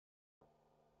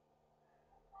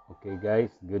Okay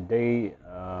guys, good day.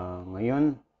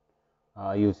 Ngayon,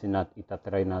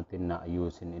 itatry natin na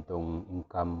ayusin itong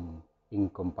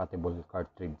incompatible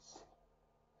cartridge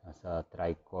sa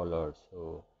tricolor.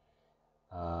 So,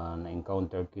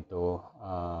 na-encounter ko ito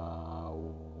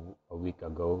a week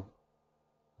ago.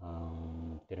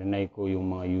 Tinry ko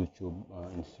yung mga YouTube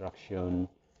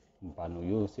instruction kung paano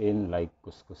ayusin, like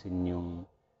kuskusin yung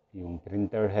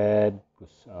printer head,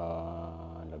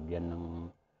 lagyan ng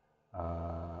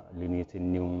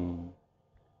linisin yung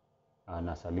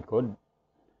nasa likod.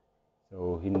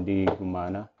 So hindi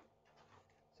gumana.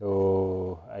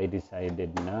 So I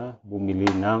decided na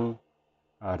bumili ng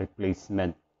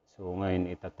replacement. So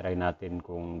ngayon itatry natin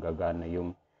kung gagana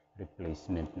yung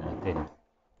replacement natin.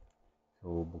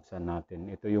 So buksan natin.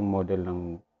 Ito yung model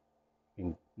ng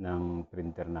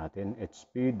printer natin,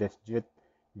 HP deskjet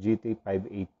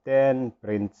GT5810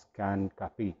 print scan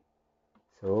copy.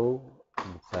 So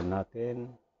buksan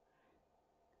natin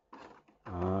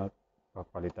at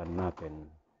papalitan natin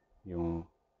yung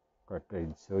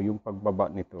cartridge. So yung pagbaba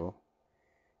nito,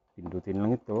 pindutin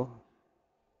lang ito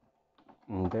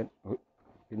and then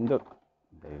pindot,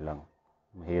 dahil lang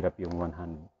mahirap yung one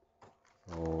hand.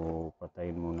 So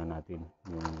patayin muna natin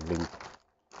yung link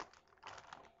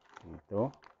dito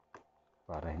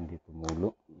para hindi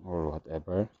tumulo or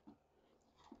whatever.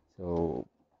 So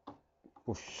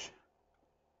push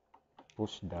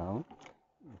down,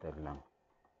 dahil lang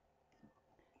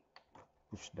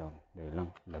push down, dahil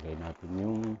lang lagay natin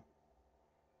yung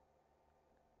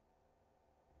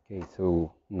okay. So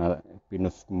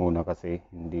pinus muna kasi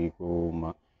hindi ko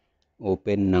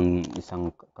ma-open ng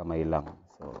isang kamay lang.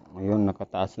 So ngayon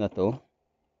nakataas na to,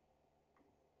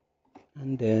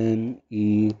 and then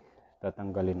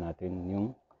tatanggalin natin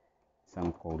yung isang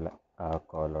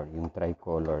color, yung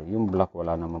tricolor. Yung black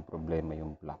wala namang problema,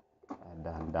 yung black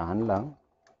dahan-dahan lang.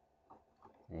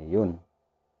 Ayun.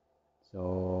 So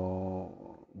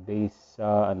based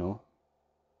sa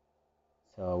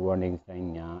sa warning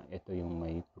sign niya, ito yung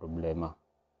may problema.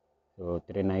 So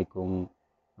trinay kong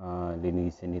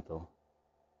linisin ito.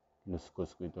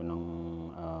 Kinuskus ko ito ng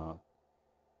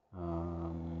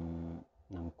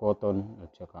cotton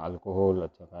at saka alcohol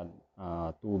at saka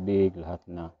tubig, lahat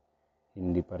na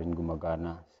hindi pa rin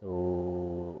gumagana. So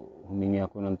humingi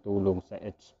ako ng tulong sa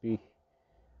HP.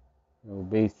 So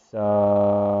based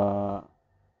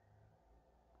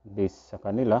sa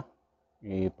kanila,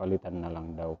 ipalitan na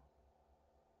lang daw.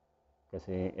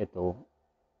 Kasi ito,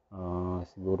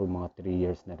 siguro mga 3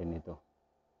 years na rin ito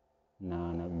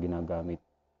na ginagamit.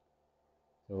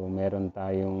 So meron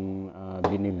tayong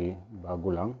binili,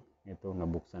 bago lang. Ito,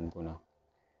 nabuksan ko na.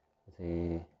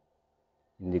 Kasi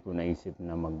hindi ko naisip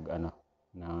na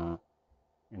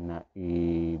na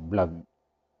i-vlog.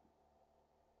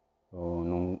 So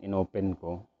nung inopen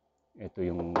ko, ito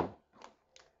yung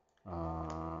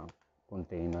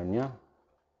container niya.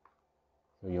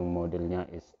 So yung model niya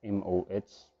is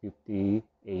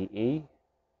MOH50AA.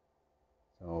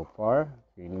 So far,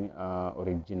 feeling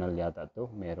original yata to.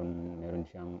 Meron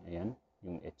siyang ayan,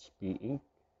 yung HP ink.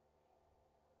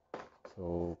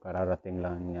 So kararating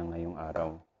lang niya ngayong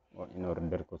araw, o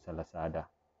in-order ko sa Lazada.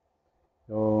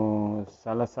 So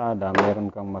sa Lazada, meron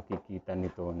kang makikita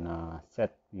nito na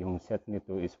set. Yung set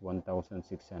nito is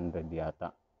 1,600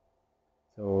 yata.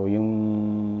 So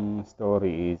yung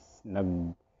story is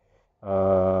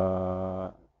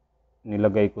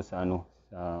nilagay ko sa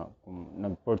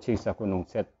nag-purchase ako ng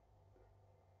set,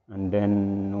 and then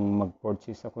nung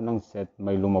mag-purchase ako ng set,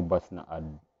 may lumabas na ad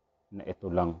na ito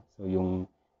lang. So yung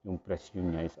presyo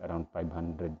niya is around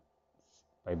 500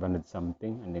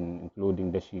 something, and then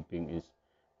including the shipping is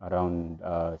around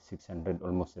 600,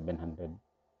 almost 700.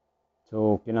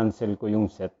 So kinancel ko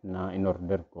yung set na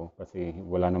in-order ko kasi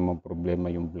wala namang problema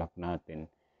yung black natin.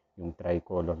 Yung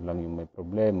tricolor lang yung may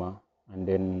problema. And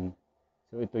then,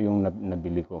 so ito yung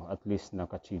nabili ko. At least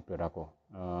naka-cheaper ako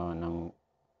ng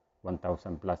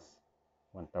 1,000 plus.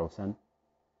 1,000.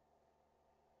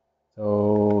 So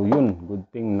yun, good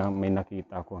thing na may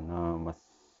nakita ko na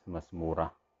mas mura.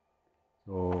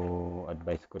 So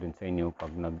advice ko rin sa inyo,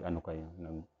 pag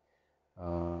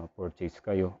purchase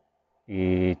kayo,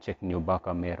 i-check nyo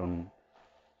baka meron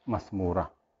mas mura.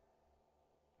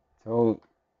 So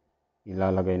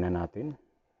ilalagay na natin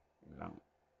lang.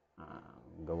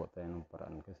 Gawa tayo ng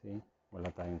paraan kasi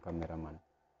wala tayong cameraman.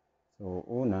 So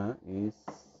una is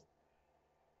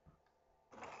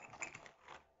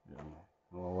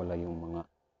mawawala yung mga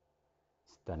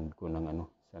stand ko ng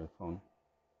cellphone.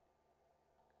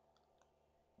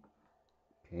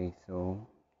 Okay, so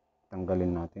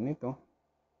tanggalin natin itong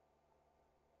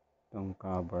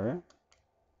cover,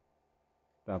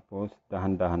 tapos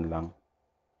dahan-dahan lang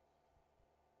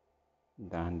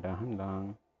Dahan-dahan lang.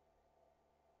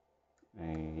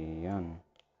 Ayan.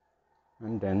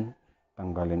 And then,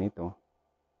 tanggalin ito.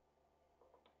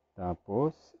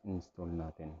 Tapos, install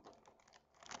natin.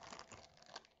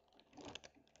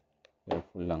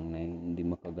 Careful lang na hindi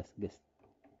makagasgas.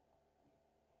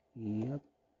 Yep.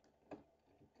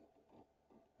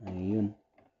 Ayun.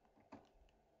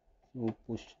 So,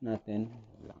 push natin.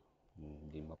 Wala.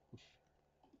 Hindi ma-push.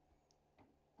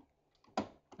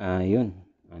 Ayun.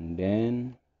 And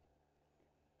then,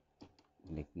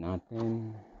 click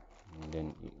natin. And then,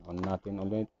 i-on natin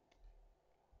ulit.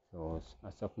 So,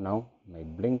 as of now, may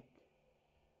blink.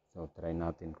 So, try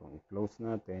natin kung i-close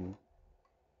natin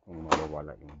kung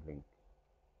mawawala yung blink.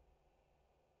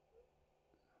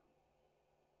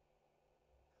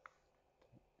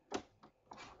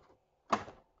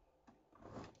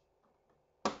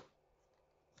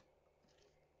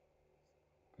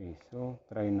 Okay, so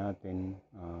try natin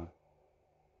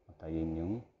patayin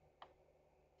yung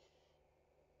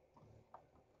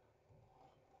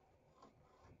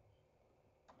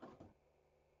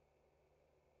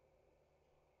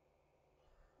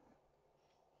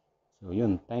so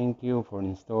yun, thank you for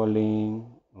installing.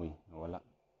 Uy, nawala.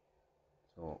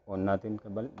 So on natin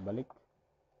balik.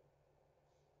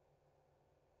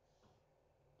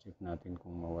 Check natin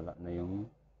kung mawala na yung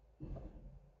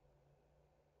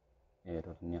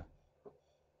error niya.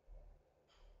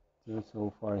 So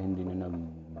far hindi na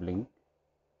nag-blink.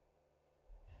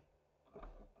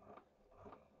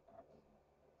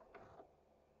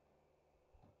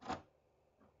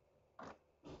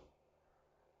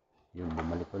 Yun,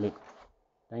 bumalik ulit.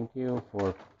 Thank you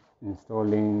for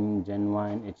installing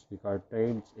genuine HP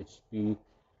cartridge, HP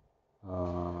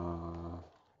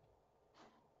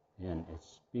yan,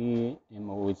 HP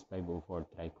MOH 504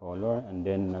 tricolor, and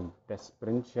then nag-test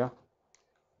print siya.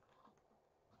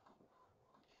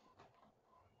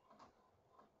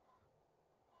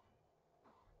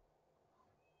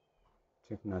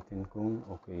 Check natin kung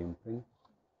okay yung print.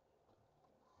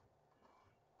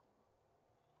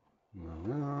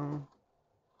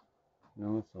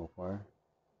 No, so far.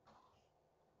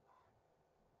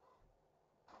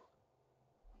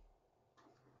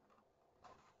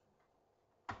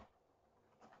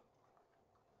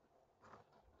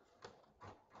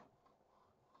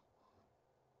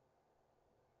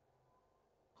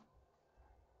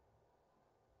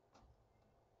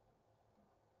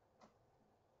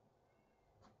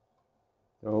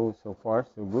 So far,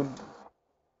 so good.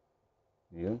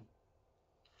 Yun.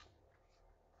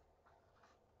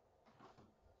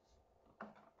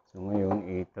 So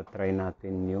ngayon, itatry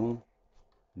natin yung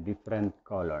different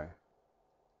color.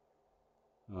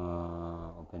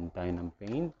 Open tayo ng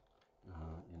paint.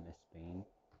 MS Paint.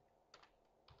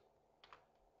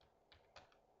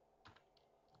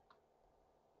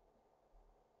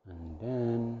 And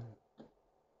then,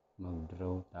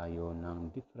 mag-draw tayo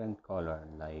ng different color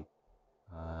like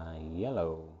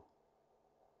yellow,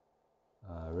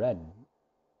 red.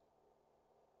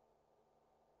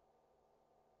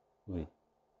 Uy,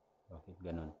 bakit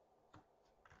ganun?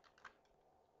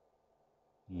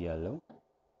 Yellow.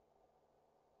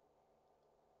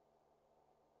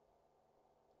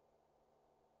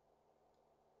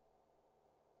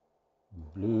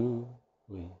 Blue.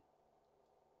 Uy.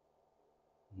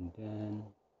 And then,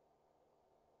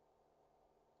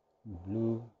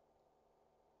 blue.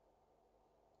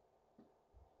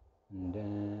 And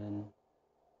then,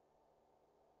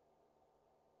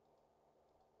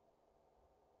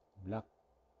 black.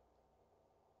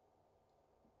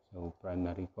 So,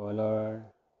 primary color.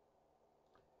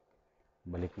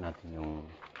 Balik natin yung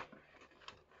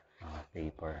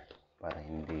paper para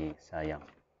hindi sayang.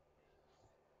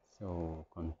 So,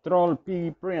 Control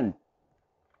P print.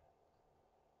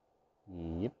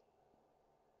 Yep.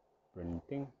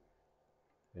 Printing.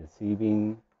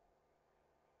 Receiving.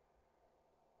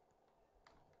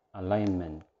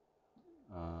 Alignment.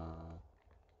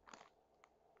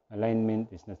 Alignment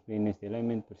is not finished. The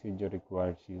alignment procedure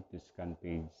requires you to scan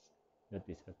page that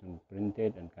is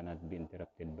printed and cannot be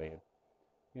interrupted by it.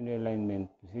 In the alignment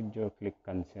procedure, click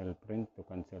cancel print to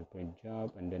cancel print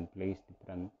job and then place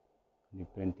the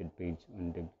printed page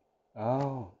on the...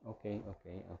 Oh, okay.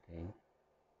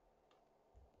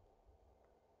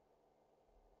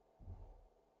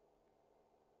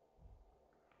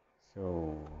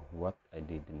 So, what? I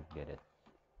didn't get it.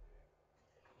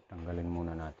 Tanggalin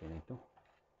muna natin ito.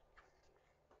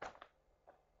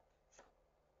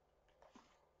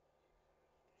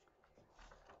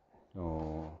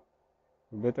 So,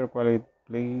 for better quality,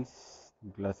 place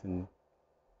glass and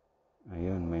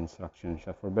ayun, may instruction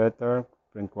siya. For better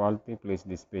print quality, place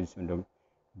this page on the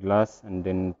glass and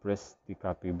then press the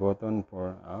copy button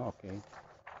for okay.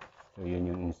 So yun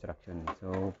yung instruction.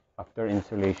 So after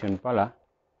installation pala,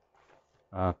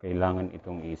 kailangan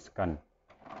itong i-scan.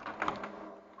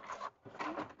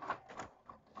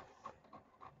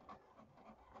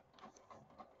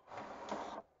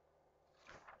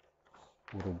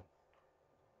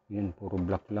 Puro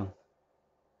black lang.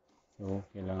 So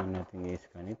kailangan natin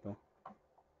i-scan ito.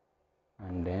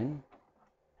 And then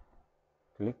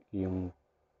click yung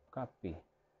copy.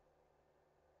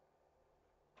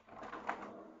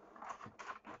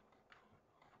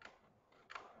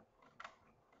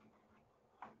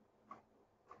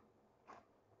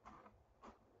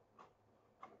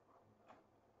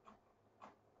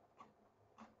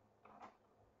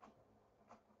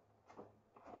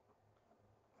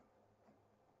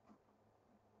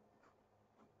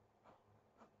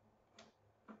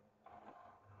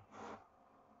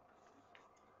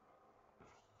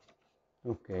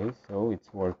 Okay, so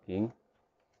it's working.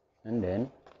 And then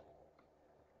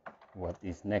what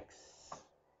is next?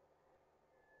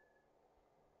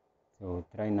 So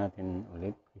try natin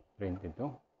ulit i-print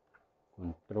ito.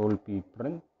 Control P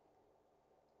print.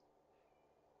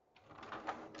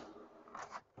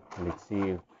 Let's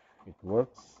see if it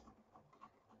works.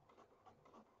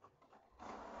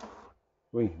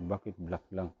 Uy, bakit black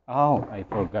lang? Oh, I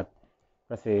forgot.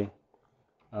 Kasi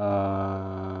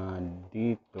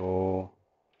dito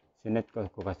sinet ko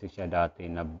kasi siya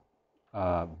dati na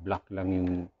black lang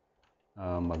yung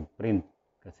mag-print.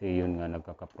 Kasi yun nga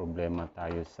nagkakaproblema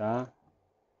tayo sa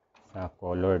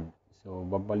colored. So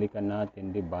babalikan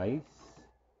natin device.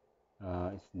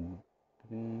 Is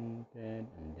printed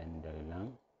and then dali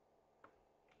lang.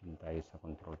 Yun tayo sa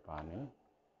control panel.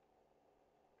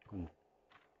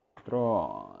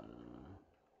 Control.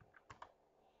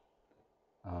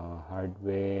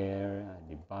 Hardware,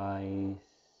 device,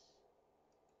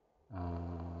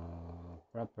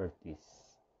 properties.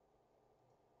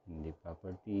 Hindi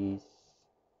properties.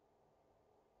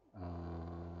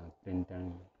 Printer.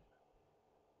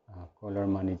 Color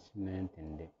management.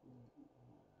 Hindi.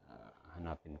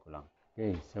 Hanapin ko lang.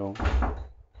 Okay, so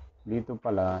dito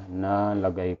pala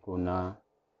nalagay ko na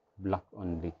black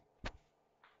only.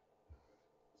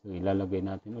 So ilalagay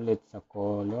natin ulit sa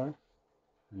color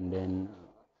and then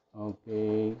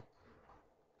okay,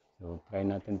 so try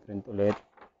natin print ulit.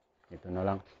 Ito na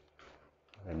lang,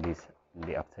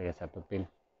 hindi aksaya sa papel,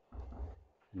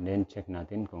 and then check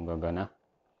natin kung gagana.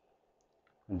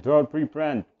 Control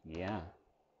preprint, yeah.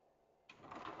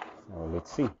 So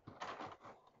let's see.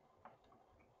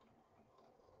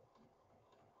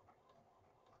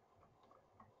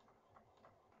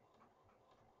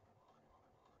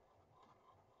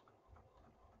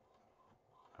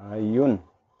 Ayun.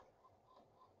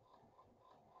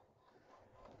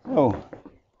 So,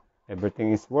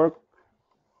 everything is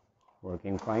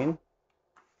working fine.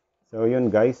 So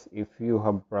yun guys, if you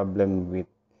have problem with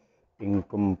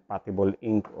incompatible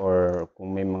ink or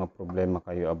kung may mga problema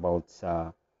kayo about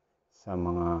sa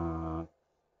mga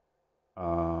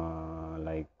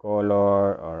like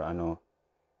color or ano,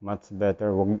 much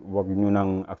better wag nyo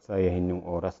nang aksayahin yung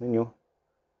oras ninyo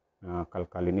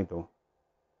kalkalin ito.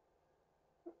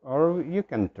 Or you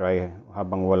can try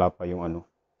habang wala pa yung ano,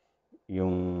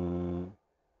 yung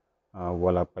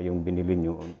wala pa yung binili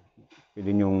nyo,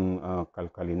 pwede nyong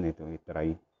kalkalin ito,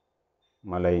 i-try.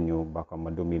 Malay nyo, baka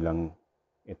madumi lang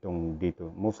itong dito.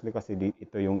 Mostly kasi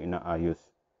ito yung inaayos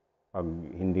pag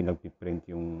hindi nagpiprint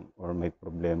yung or may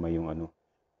problema yung ano,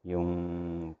 yung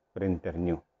printer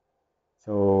nyo.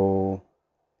 So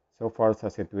far sa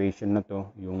situation na to,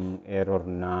 yung error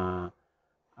na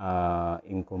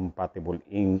incompatible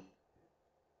ink,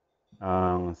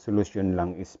 ang solution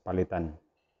lang is palitan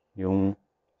yung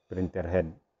printer head.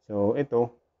 So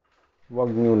ito,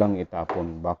 wag nyo lang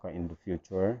itapon, baka in the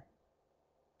future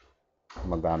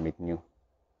magamit nyo.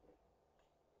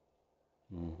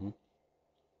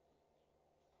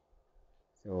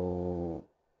 So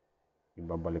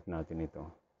ibabalik natin ito.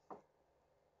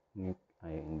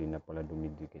 Ay, hindi na pala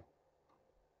dumidikit.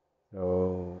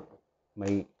 So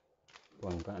may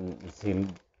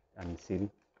unsealed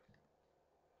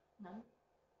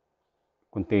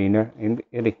container.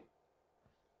 Hindi.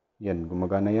 Yan,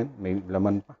 gumagana yan. May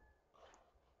laman pa.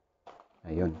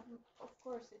 Ayun. Of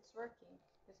course, it's working.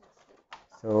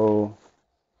 So,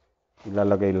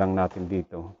 ilalagay lang natin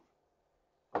dito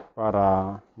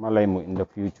para malay mo in the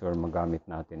future magamit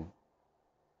natin.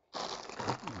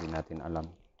 Hindi natin alam.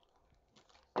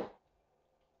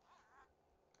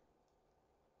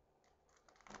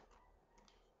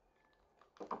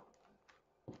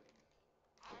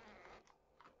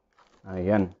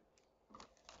 Ayan.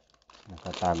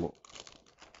 Nakatago.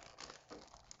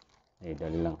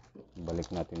 Dali lang. Balik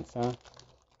natin sa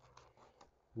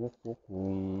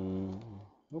open.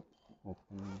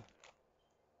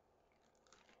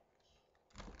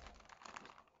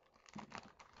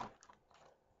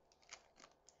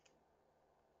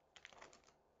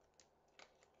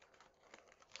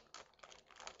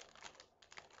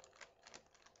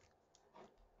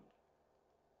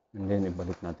 And then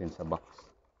ibalik natin sa box.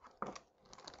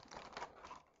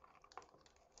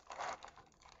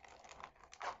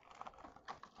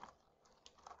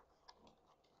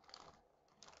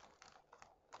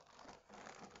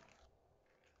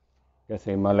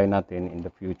 Kasi malay natin in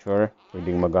the future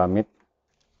pwedeng magamit.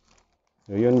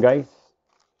 So yun guys.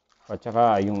 At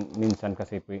saka yung minsan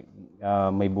kasi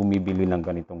may bumibili ng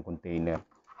ganitong container.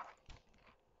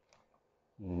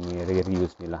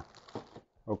 Re-reuse nila.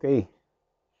 Okay.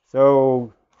 So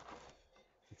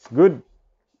it's good.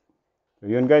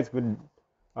 So yun guys, good.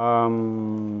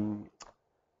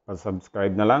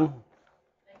 Pa-subscribe na lang.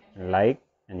 Like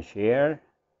and share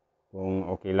kung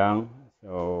okay lang.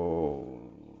 So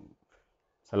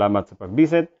salamat sa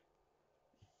pag-visit.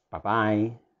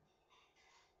 Bye-bye.